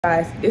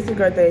Guys, it's your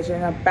girl Deja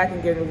and I'm back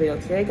again with a video.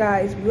 Today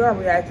guys, we are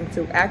reacting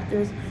to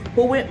actors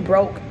who went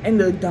broke in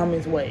the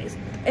dumbest ways,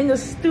 in the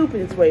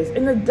stupidest ways,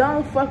 in the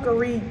dumb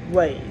fuckery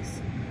ways.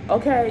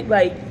 Okay,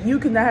 like you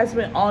could not have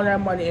spent all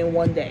that money in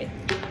one day.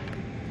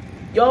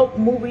 Your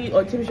movie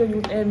or TV show you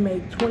was in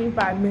made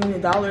 $25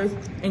 million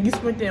and you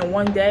spent it in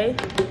one day.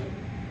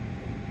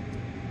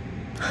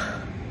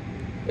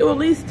 It will at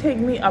least take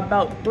me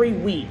about 3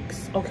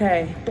 weeks,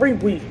 okay? 3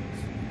 weeks.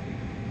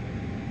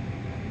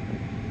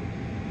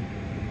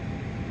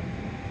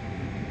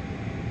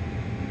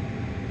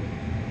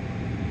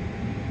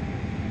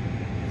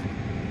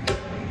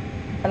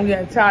 I'm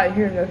getting tired of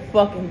hearing the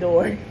fucking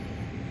door.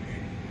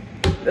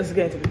 Let's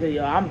get into the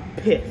video. I'm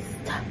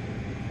pissed.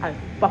 I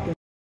fucking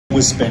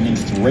was spending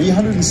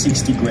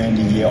 360 grand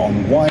a year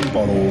on wine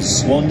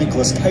bottles, while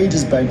Nicolas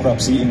Cage's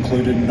bankruptcy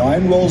included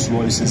 9 Rolls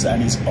Royces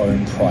and his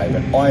own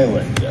private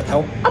island.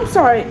 I'm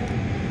sorry.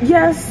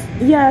 Yes,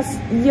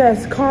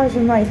 cars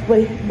are nice,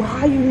 but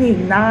why you need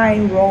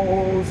 9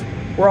 Rolls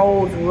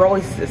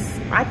Royces?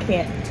 I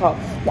can't talk.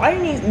 Why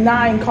you need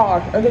 9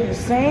 cars? Are they the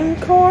same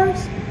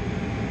cars?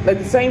 Like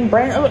the same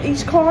brand of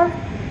each car?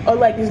 Or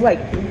like it's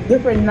like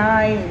different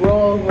 9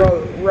 Rolls.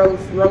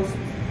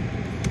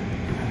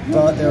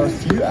 But there are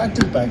few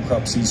active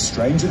bankruptcies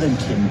stranger than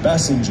Kim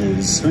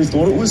Bassinger's, who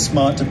thought it was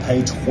smart to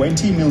pay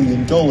 $20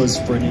 million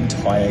for an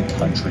entire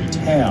country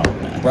town.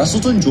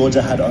 Braselton,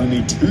 Georgia had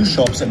only 2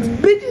 shops and...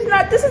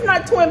 Bitch, this is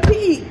not Twin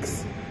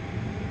Peaks.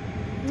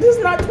 This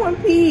is not Twin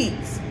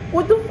Peaks.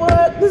 What the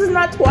fuck? This is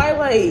not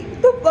Twilight.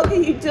 What the fuck are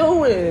you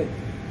doing?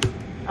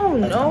 Oh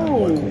no.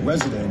 Local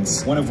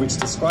residents, one of which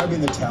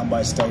describing the town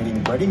by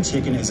stating breading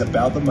chicken is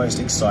about the most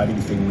exciting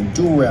thing we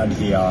do around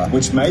here,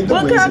 which made the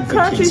reason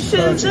for Kim's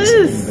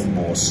purchase even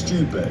more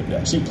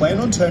stupid. She planned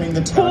on turning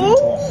the town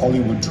into a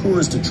Hollywood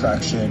tourist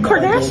attraction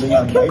by building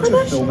a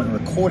major film and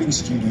recording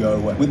studio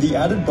with the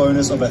added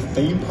bonus of a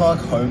theme park,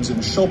 homes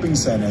and shopping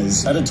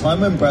centers at a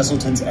time when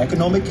Braselton's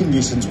economic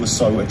conditions were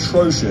so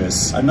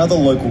atrocious. Another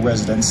local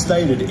resident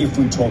stated, if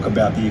we talk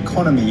about the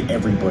economy,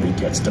 everybody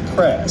gets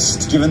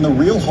depressed. Given the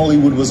real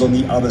Hollywood was on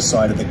the other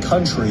side of the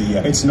country,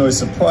 it's no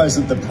surprise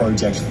that the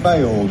project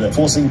failed,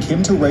 forcing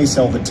Kim to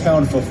resell the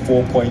town for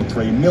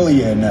 $4.3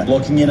 million,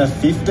 locking in a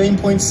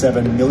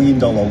 $15.7 million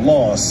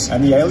loss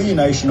and the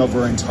alienation of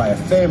her entire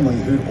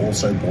family who'd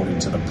also bought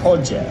into the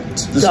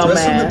project. The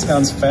stress from the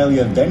town's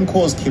failure then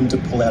caused Kim to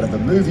pull out of the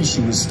movie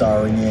she was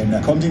starring in,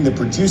 prompting the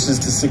producers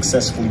to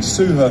successfully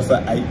sue her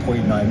for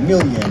 $8.9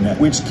 million,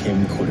 which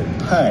Kim couldn't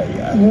pay.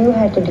 You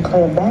had to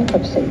declare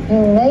bankruptcy.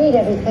 You made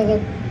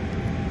everything.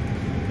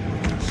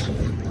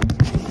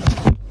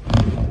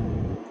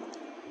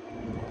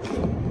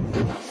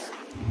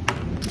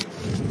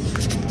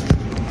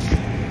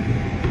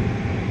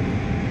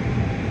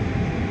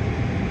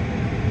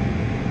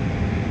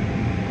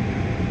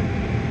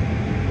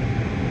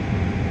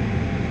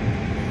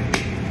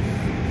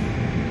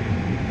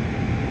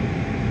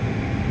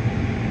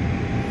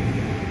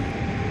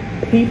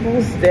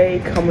 People stay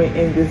coming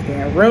in this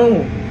damn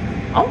room.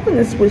 I'm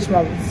gonna switch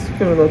my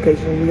filming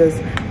location because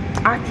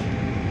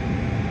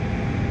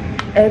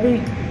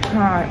every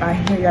time I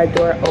hear that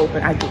door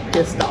open, I get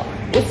pissed off.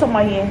 It's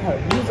somebody in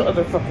here. Use the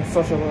other fucking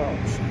social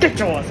rooms. Get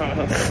your ass out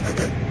of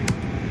here.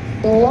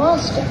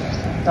 Lost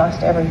everything.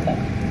 Lost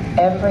everything.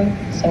 Every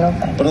single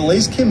thing. But at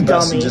least Kim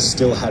Basinger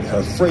still had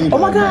her freedom. Oh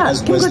my God,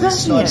 as Wesley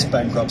Snipes'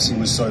 bankruptcy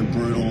was so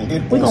brutal,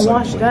 it we also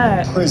watch put that.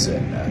 him in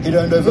prison. He'd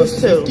earned over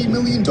 $50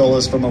 million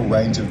from a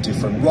range of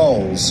different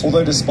roles,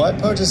 although despite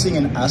purchasing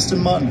an Aston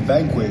Martin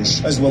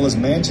Vanquish, as well as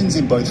mansions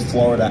in both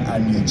Florida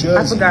and New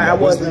Jersey,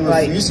 Wesley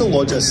refused to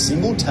lodge a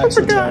single tax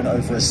return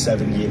over a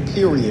 7-year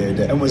period,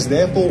 and was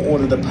therefore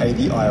ordered to pay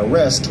the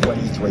IRS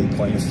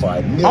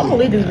 $23.5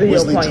 million.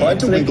 Wesley tried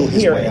to wiggle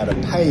his way out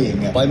of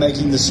paying by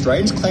making the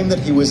strange claim that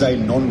he was a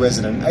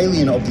non-resident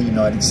alien of the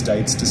United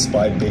States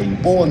despite being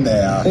born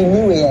there. He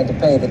knew he had to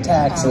pay the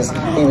taxes.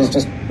 He was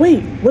just...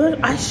 Wait, well,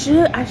 I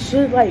should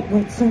like,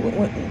 when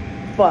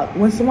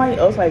somebody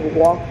else like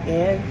walk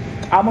in,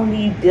 I'm gonna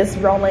need this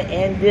rolling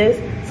and this.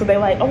 So they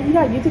like, oh, you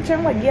got YouTube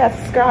channel? I'm like, yeah,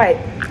 subscribe.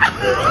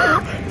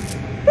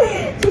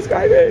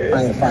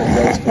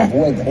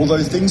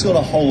 Although things got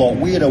a whole lot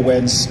weirder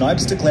when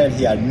Snipes declared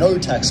he had no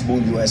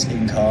taxable US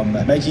income,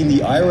 making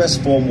the IRS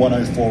Form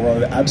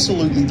 1040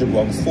 absolutely the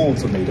wrong form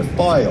for me to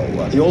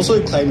file. He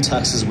also claimed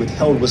taxes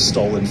withheld were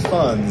stolen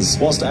funds,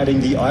 whilst adding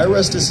the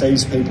IRS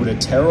deceives people to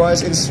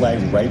terrorize,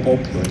 enslave, rape or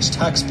pillage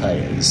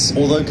taxpayers.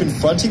 Although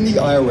confronting the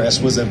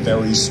IRS was a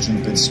very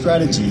stupid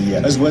strategy,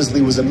 as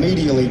Wesley was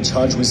immediately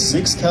charged with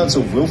 6 counts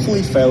of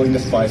willfully failing to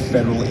file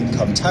federal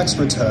income tax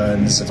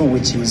returns, for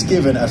which he was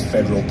given a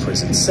federal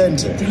prison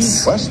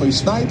sentence. Wesley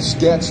Snipes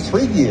gets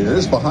 3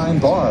 years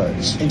behind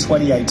bars. In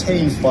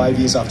 2018, 5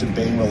 years after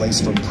being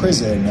released from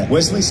prison,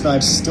 Wesley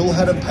Snipes still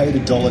hadn't paid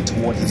 $1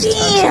 toward his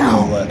tax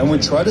bill and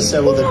would try to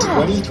settle the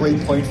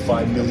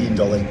 $23.5 million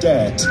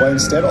debt by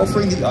instead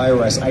offering the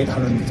IRS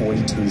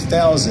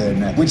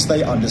 $842,000, which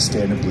they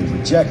understandably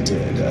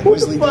rejected.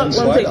 Wesley then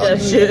tried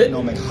arguing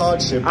economic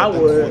hardship, but the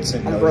court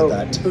said no to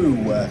that too,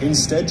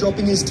 instead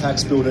dropping his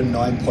tax bill to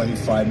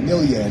 $9.5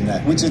 million,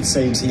 which it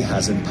seems he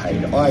hasn't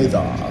paid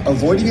either.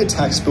 Avoiding a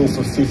tax bill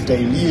for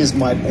 15 years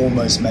might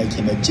almost make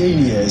him a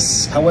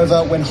genius.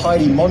 However, when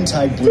Heidi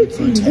Montag blew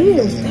through $10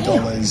 million,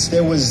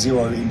 there was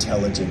zero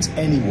intelligence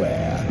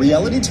anywhere.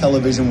 Reality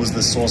television was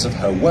the source of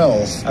her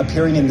wealth,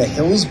 appearing in The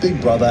Hills, Big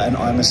Brother, and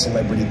I'm a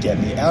Celebrity, Get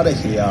Me Outta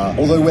Here.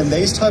 Although when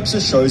these types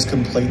of shows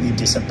completely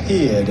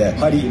disappeared,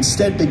 Heidi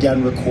instead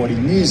began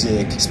recording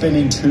music,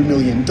 spending $2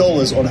 million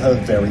on her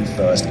very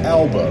first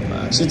album.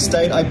 She'd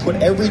state, "I put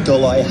every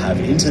dollar I have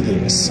into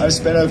this. I've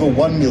spent over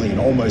 $1 million,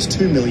 almost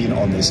 $2 million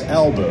on this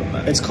album.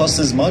 It's cost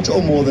as much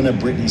or more than a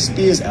Britney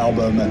Spears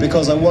album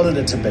because I wanted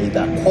it to be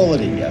that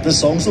quality. The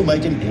songs will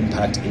make an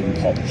impact in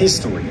pop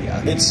history.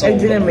 It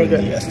sold only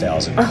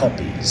 1,000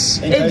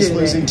 copies." In case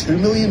losing $2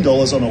 million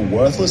on a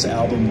worthless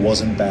album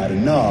wasn't bad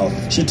enough,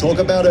 she'd talk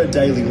about her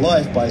daily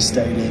life by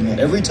stating,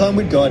 "Every time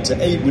we'd go out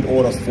to eat, we'd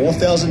order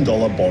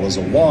 $4,000 bottles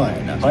of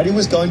wine. Heidi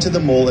was going to the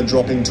mall and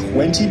dropping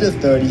 $20,000 to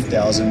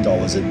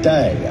 $30,000 a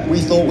day. We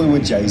thought we were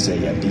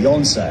Jay-Z and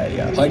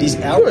Beyonce." Heidi's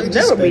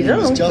outrageous spending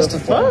was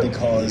justified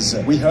because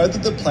we heard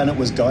that the planet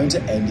was going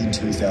to end in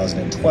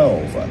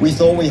 2012. We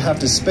thought we have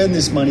to spend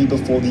this money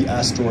before the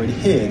asteroid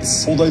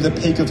hits, although the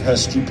peak of her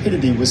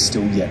stupidity was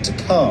still yet to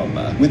come.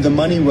 With the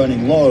money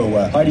running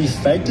low, Heidi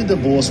faked a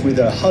divorce with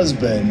her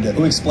husband,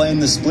 who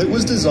explained the split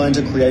was designed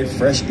to create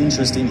fresh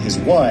interest in his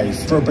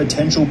wife for a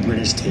potential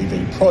British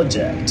TV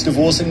project.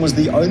 Divorcing was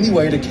the only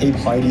way to keep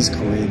Heidi's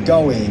career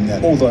going,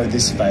 although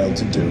this failed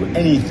to do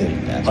anything.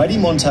 Heidi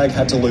Montag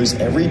had to lose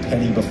every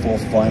penny before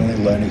finally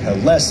learning her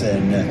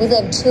lesson. We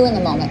live too in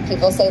the moment.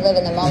 People say live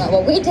in the moment.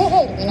 Well, we did.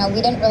 You know,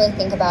 we didn't really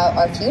think about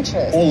our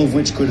futures. All of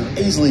which could have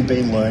easily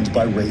been learned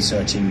by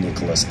researching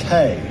Nicolas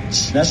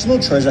Cage. National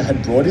Treasure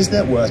had brought his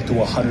net worth to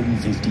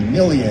 $150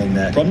 million,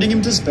 prompting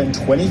him to spend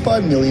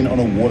 $25 million on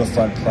a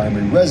waterfront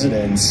primary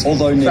residence,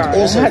 although Nick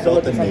also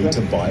felt the need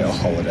to buy a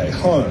holiday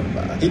home.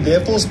 He'd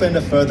therefore spend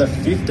a further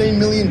 $15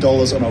 million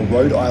on a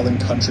Rhode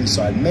Island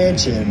countryside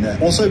mansion,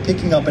 also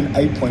picking up an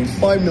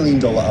 $8.5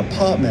 million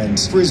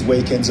apartment for his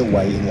weekends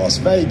away in Las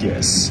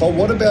Vegas. But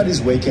what about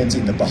his weekends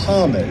in the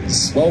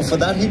Bahamas? Well, for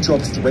that he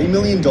dropped $3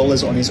 million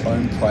on his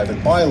own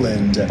private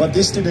island, but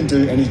this didn't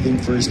do anything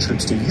for his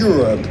trips to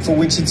Europe, for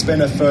which he'd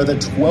spent a further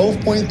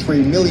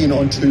 $12.3 million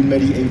on 2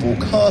 medieval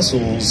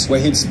castles, where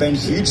he'd spent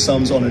huge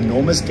sums on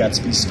enormous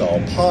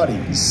Gatsby-style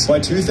parties. By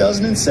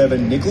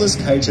 2007, Nicolas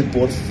Cage had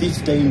bought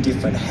 15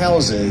 different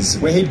houses,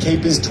 where he'd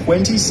keep his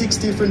 26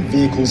 different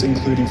vehicles,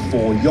 including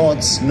 4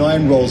 yachts,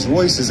 9 Rolls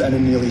Royces, and a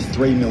nearly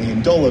 $3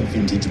 million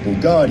vintage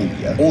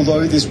Bugatti.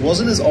 Although this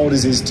wasn't as old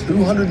as his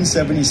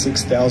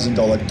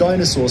 $276,000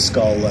 dinosaur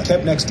skull,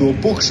 kept next to a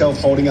bookshelf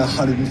holding a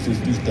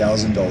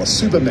 $150,000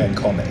 Superman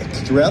comic.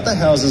 Throughout the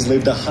houses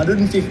lived a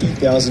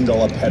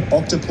 $150,000 pet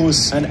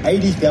octopus, an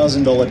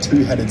 $80,000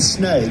 two-headed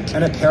snake,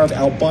 and a pair of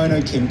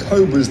albino king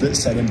cobras that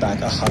set him back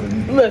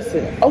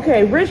Listen,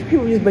 okay, rich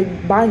people just be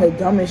buying the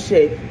dumbest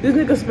shit. This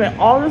nigga spent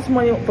all this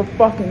money for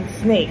fucking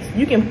snakes.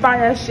 You can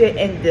find that shit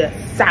in the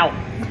South.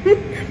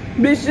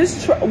 Bitch,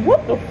 just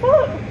what the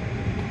fuck?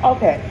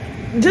 Okay,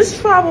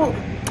 just travel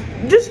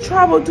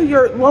to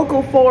your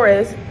local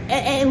forest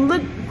and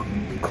look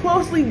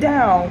closely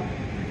down,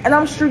 and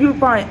I'm sure you'll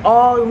find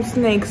all them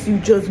snakes you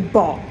just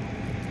bought,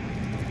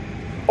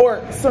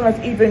 or some that's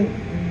even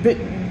bit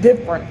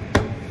different.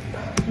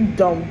 You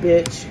dumb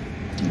bitch.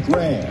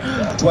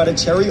 $1,000. To add a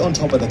cherry on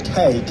top of the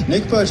cake,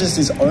 Nick purchased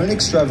his own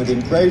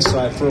extravagant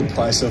gravesite for a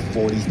price of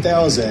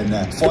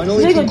 $40,000,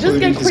 finally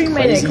concluding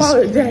his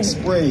crazy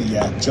spree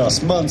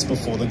just months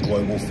before the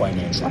global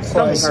financial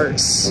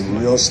crisis. The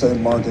real estate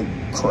market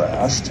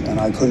crashed and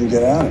I couldn't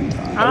get out in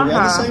time. Around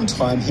the same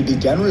time, he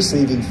began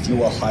receiving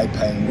fewer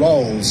high-paying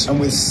roles,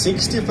 and with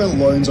 6 different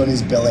loans on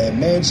his Bel Air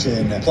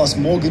mansion, plus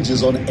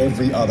mortgages on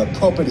every other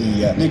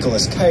property,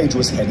 Nicolas Cage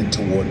was headed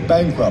toward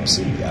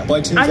bankruptcy.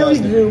 By 2000, I know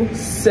you do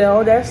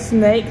sell their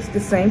snakes the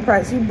same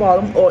price you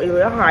bought them, or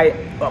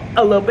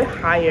a little bit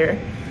higher.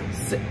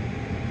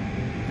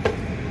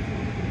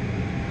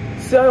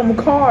 Sell them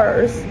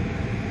cars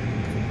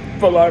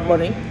for a lot of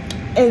money,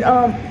 and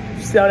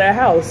sell that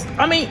house.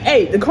 I mean,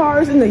 hey, the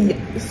cars and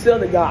sell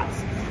the yachts.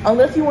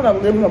 Unless you want to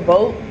live in a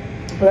boat,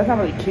 but that's not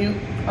really cute.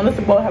 Unless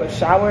the boat have a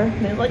shower,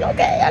 then it's like,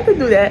 okay, I could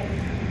do that.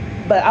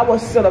 But I will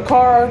sell the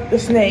car, the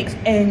snakes,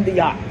 and the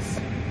yachts,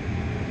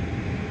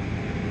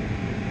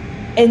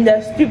 and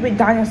the stupid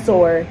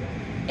dinosaur,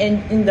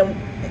 and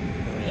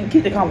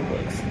keep the comic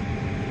books.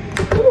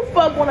 Who the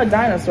fuck want a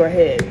dinosaur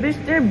head?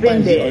 Bitch, they're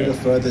been dead. He owed a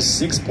further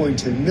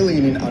 $6.2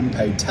 million in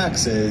unpaid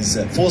taxes,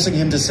 forcing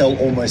him to sell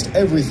almost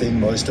everything,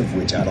 most of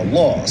which at a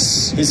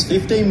loss. His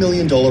 $15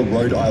 million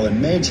Rhode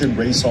Island mansion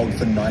resold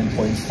for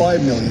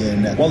 $9.5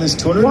 million, while his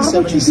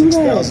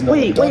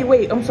 $276,000...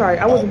 Wait, I'm sorry,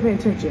 I wasn't paying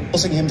attention.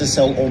 Forcing him to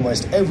sell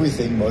almost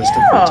everything, most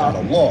of which at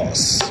a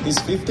loss. His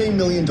 $15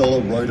 million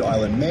Rhode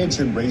Island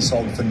mansion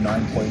resold for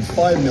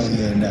 $9.5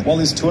 million, while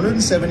his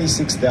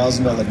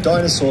 $276,000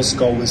 dinosaur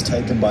skull was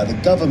taken by the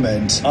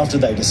government after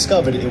they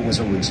discovered it was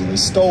originally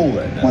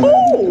stolen.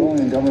 When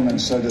the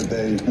government said that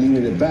they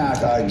needed it back,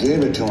 I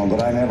gave it to them,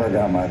 but I never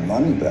got my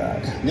money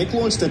back. Nick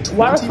launched a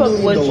 $20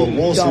 million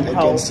lawsuit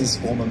against his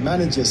former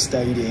manager,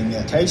 stating,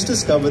 Cage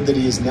discovered that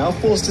he is now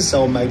forced to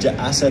sell major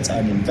assets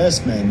and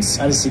investments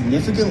at a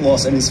significant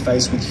loss and is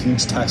faced with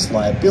huge tax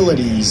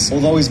liabilities,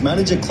 although his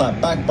manager clapped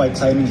back by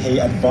claiming he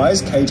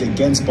advised Cage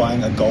against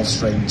buying a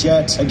Gulfstream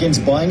jet,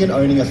 against buying and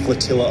owning a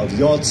flotilla of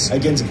yachts,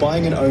 against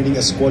buying and owning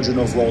a squadron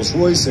of Rolls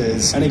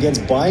Royces, and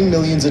against buying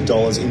millions of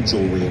dollars in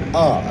jewelry and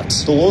art.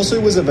 The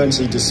lawsuit was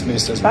eventually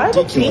dismissed as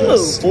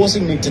ridiculous,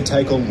 forcing Nick to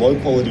take on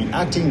low-quality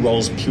acting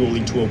roles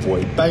purely to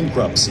avoid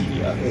bankruptcy.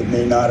 It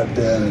may not have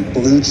been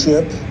blue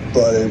chip,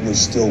 but it was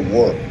still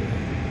work.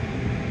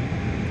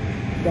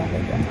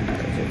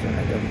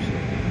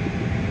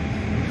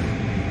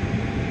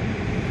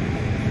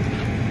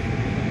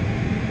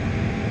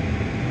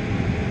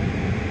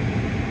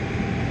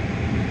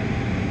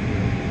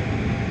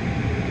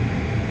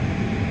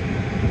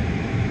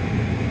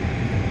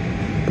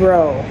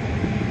 Bro,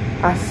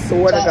 I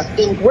swear to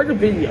God. Where's the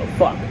video?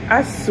 Fuck.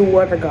 I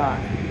swear to God.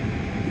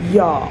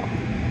 Y'all.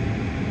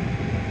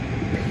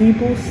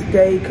 People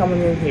stay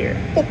coming in here.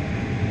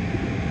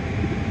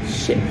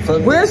 Shit.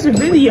 Where's the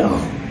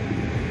video?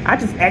 I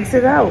just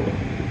exited out.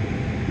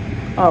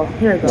 Oh,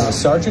 here it goes. The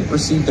sergeant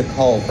received a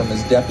call from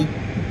his deputy.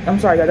 I'm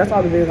sorry, guys. That's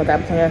all the videos I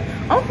got planned.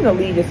 I'm gonna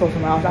leave this social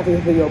media after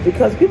this video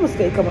because people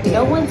stay coming in.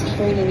 No one's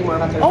caring anymore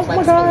about their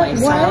flexible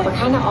lifestyle. We're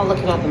kind of all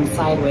looking at them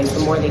sideways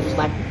the more they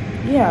flex.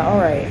 Yeah, all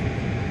right.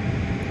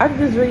 After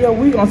this video,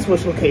 we're gonna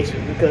switch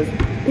location because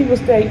people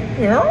stay.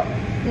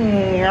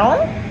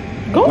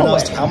 Go when away.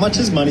 asked how much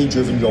has money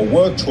driven your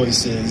work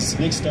choices,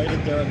 Nick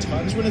stated there are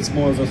times when it's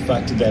more of a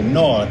factor than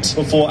not,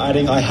 before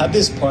adding, I had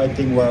this pride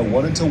thing where I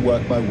wanted to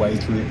work my way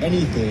through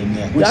anything,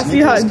 which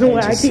Nick has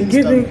since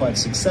done quite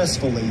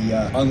successfully,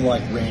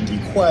 unlike Randy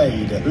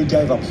Quaid, who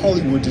gave up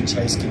Hollywood to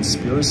chase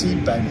conspiracy,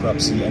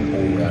 bankruptcy, and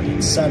all-round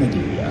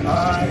insanity.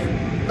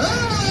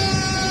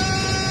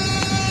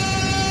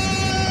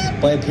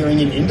 By appearing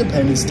in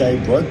Independence Day,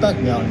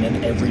 Brokeback Mountain,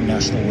 and every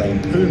National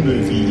Lampoon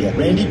movie,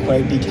 Randy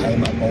Quaid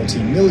became a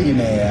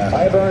multi-millionaire.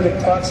 I've earned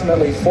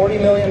approximately $40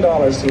 million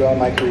throughout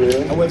my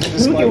career. However,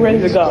 despite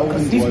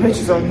being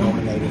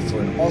nominated for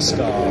an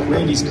Oscar,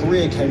 Randy's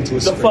career came to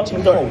a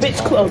screeching halt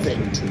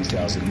in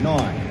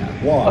 2009.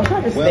 Why?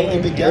 Well,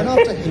 it began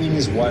after he and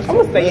his wife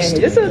were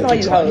arrested after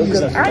trying to use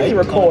a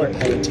fake card to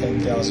pay a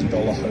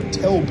 $10,000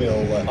 hotel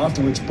bill,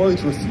 after which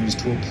both refused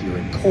to appear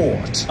in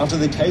court. After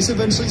the case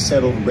eventually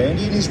settled,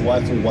 Randy and his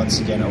wife were once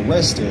again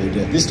arrested,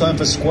 this time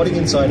for squatting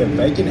inside a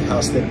vacant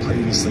house they'd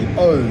previously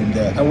owned.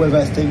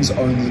 However, things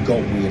only got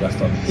weirder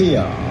from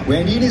here.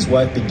 Randy and his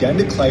wife began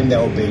to claim they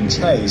were being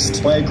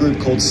chased by a group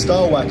called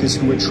Starwhackers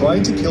who were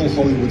trying to kill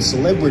Hollywood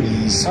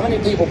celebrities. How many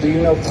people do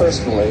you know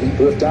personally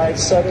who have died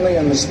suddenly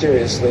and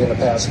mysteriously in the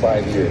past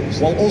 5 years?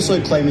 While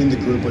also claiming the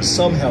group was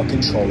somehow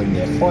controlling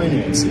their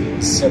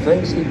finances. If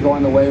things keep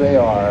going the way they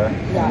are,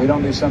 and we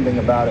don't do something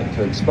about it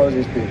to expose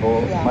these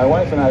people, my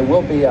wife and I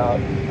will be out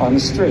on the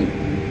street.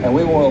 And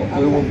we'll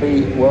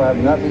have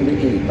nothing to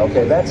eat.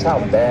 Okay, that's how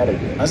bad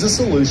it is. As a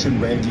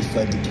solution, Randy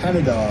fled to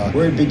Canada,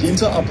 where he'd begin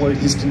to upload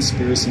his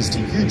conspiracies to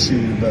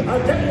YouTube.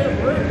 I'll tell you,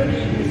 we're gonna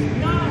eat this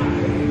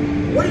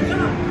now. Wake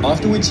up!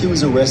 After which he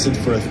was arrested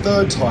for a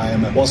third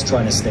time whilst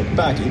trying to sneak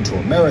back into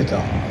America.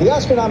 The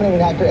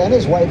Oscar-nominated actor and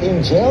his wife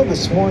in jail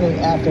this morning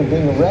after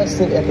being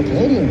arrested at the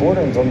Canadian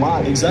border in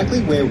Vermont.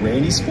 Exactly where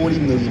Randy's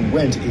 $40 million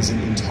went isn't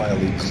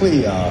entirely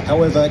clear.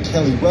 However,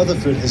 Kelly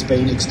Rutherford has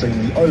been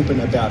extremely open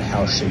about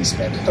how she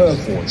spent her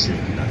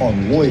fortune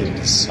on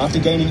lawyers. After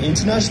gaining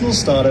international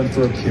stardom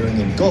for appearing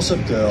in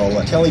Gossip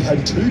Girl, Kelly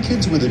had 2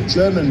 kids with a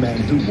German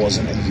man who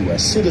wasn't a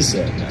US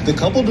citizen. The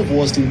couple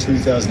divorced in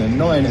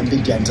 2009 and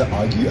began to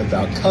argue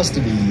about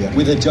custody,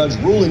 with a judge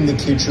ruling the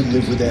kids should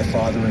live with their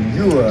father in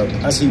Europe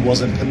as he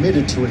wasn't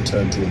permitted to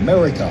return to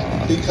America.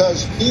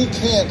 Because he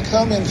can't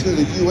come into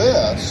the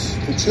U.S.,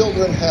 the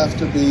children have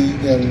to be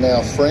in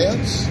now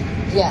France.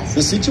 Yes.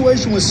 The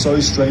situation was so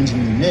strange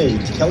and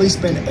unique, Kelly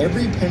spent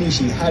every penny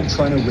she had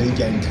trying to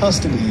regain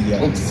custody.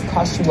 It's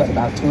cost you, what,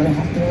 about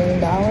 $2.5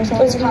 million?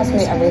 It's cost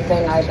me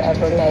everything I've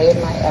ever made,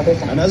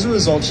 everything. And as a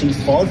result, she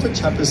filed for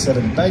Chapter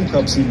 7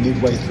 bankruptcy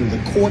midway through the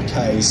court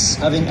case,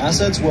 having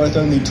assets worth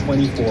only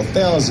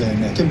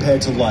 $24,000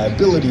 compared to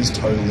liabilities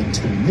totaling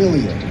 $2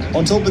 million.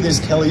 On top of this,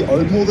 Kelly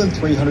owed more than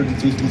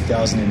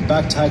 $350,000 in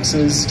back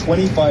taxes,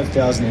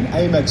 $25,000 in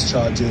Amex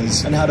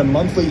charges, and had a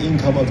monthly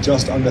income of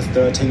just under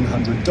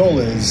 $1,300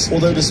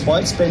 although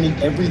despite spending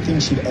everything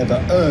she'd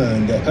ever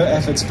earned, her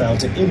efforts failed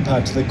to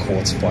impact the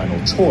court's final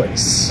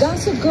choice.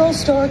 Gossip Girl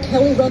star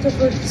Kelly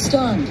Rutherford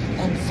stunned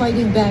and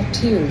fighting back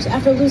tears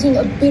after losing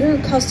a bitter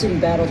custody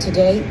battle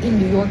today in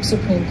New York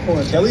Supreme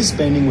Court. Kelly's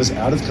spending was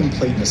out of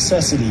complete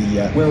necessity,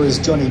 whereas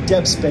Johnny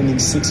Depp spending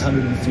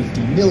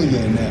 $650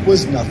 million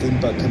was nothing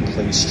but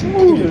complete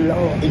stupidity.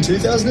 In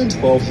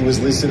 2012, he was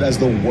listed as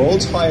the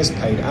world's highest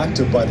paid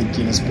actor by the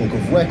Guinness Book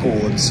of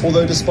Records,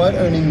 although despite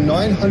earning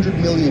 $900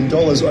 million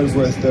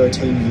over a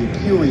 13-year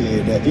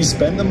period, he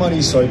spent the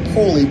money so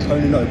poorly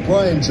Conan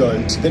O'Brien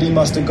joked that he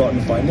must have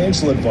gotten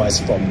financial advice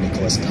from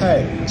Nicolas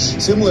Cage.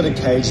 Similar to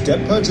Cage,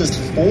 Depp purchased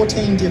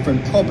 14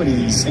 different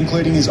properties,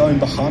 including his own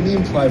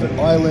Bahamian private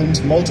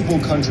island, multiple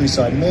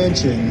countryside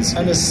mansions,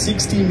 and a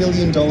 $60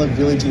 million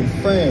village in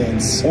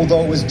France,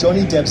 although it was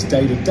Johnny Depp's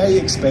day-to-day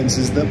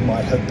expenses that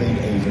might have been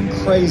even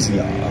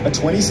crazier. A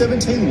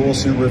 2017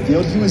 lawsuit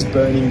revealed he was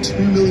burning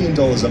 $2 million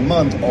a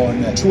month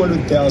on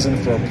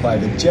 $200,000 for a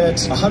private jet,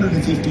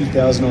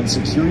 $150,000 on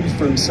security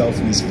for himself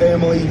and his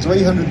family,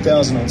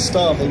 $300,000 on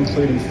staff,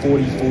 including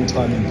 40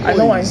 full-time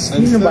employees,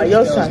 and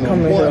 $30,000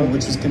 on wine,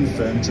 which was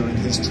confirmed during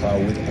his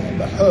trial with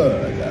Amber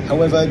Heard.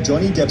 However,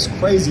 Johnny Depp's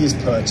craziest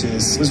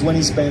purchase was when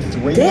he spent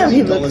 $3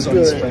 million on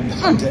his friend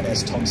Hunter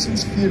S.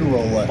 Thompson's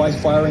funeral by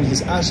firing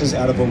his ashes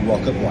out of a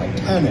rocket-like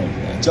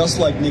cannon. Just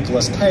like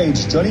Nicolas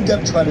Cage, Johnny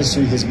Depp tried to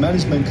sue his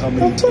management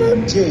company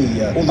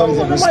TMG, although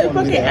they responded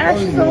with their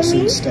own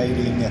lawsuit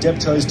stating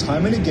Depp chose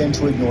time and again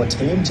to ignore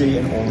TMG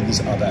and all of his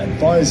other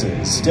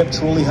advisors. Depp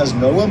truly has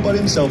no one but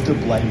himself to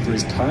blame for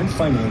his current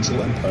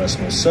financial and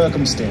personal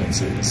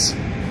circumstances.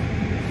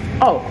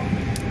 Oh,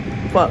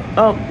 fuck.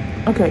 Oh,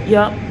 okay,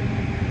 yeah.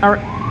 All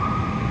right.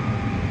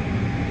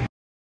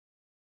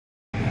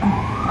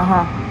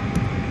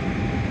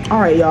 All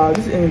right, y'all.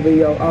 This is in the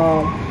video.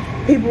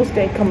 People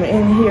stay coming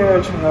in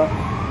here trying to,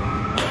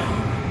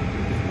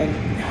 and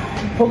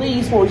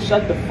police will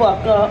shut the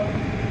fuck up.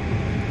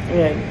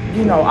 And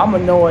you know, I'm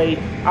annoyed.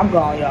 I'm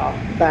gone, y'all.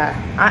 Bye.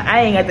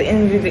 I ain't got the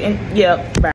energy to. Yep. Bye.